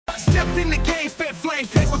Stepped in the game, fit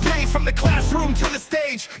flames, paid with pain from the classroom to the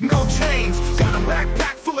stage. No change, got a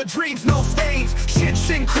backpack full of dreams, no stains. Shin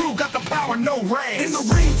Shin crew got the power, no reins. In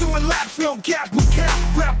the ring, doing laps, no gap, we cap.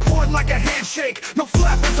 Rapport like a handshake, no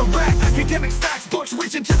flap, it's a rap. Academic stacks, books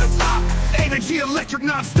reaching to the top. Energy electric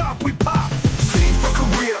non-stop, we pop. C for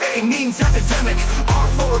career, A means academic. R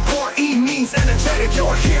for report, E means energetic.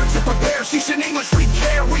 You're here to prepare, Shi Shin English, we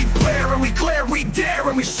care, we blare, and we glare, we dare,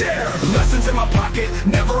 and we share. Lessons in my pocket,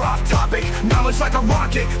 never off topic. Knowledge like a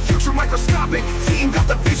rocket, future microscopic. Team got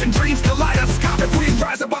the vision, dreams kaleidoscopic. We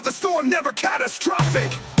rise above the storm, never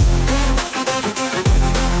catastrophic.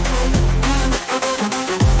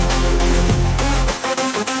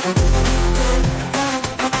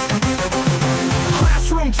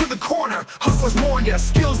 Classroom to the corner, hustlers mourn ya.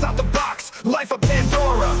 Skills out the box, life of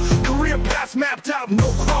Pandora. Career paths mapped out,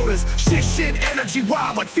 no quotas. Shi Shin energy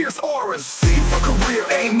wild like fierce auras. C for career,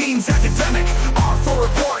 A means academic. R for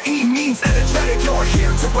report, E means energetic. You're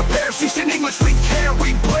here to prepare, Shi Shin English, we care,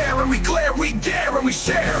 we blare, and we glare, we dare, and we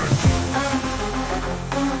share.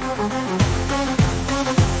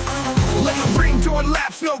 Let the ring doing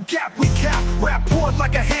laps, no gap, we cap. Rapport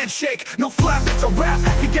like a handshake, no flap, it's a rap.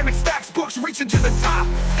 Academic stacks, books reaching to the top.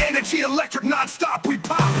 Energy electric non-stop, we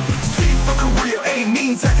pop. C for career, A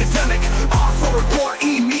means academic. R for report,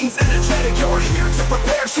 E means energetic. You're here to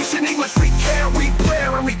prepare, Shi Shin English, we care, we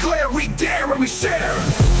blare, and we glare, we dare, and we share.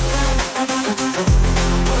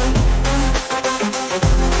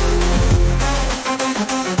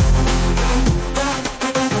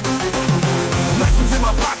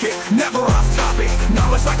 Never off topic,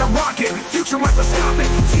 knowledge like a rocket, future microscopic.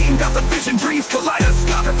 Team got the vision, dreams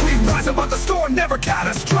kaleidoscopic. We rise above the storm, never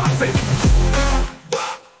catastrophic.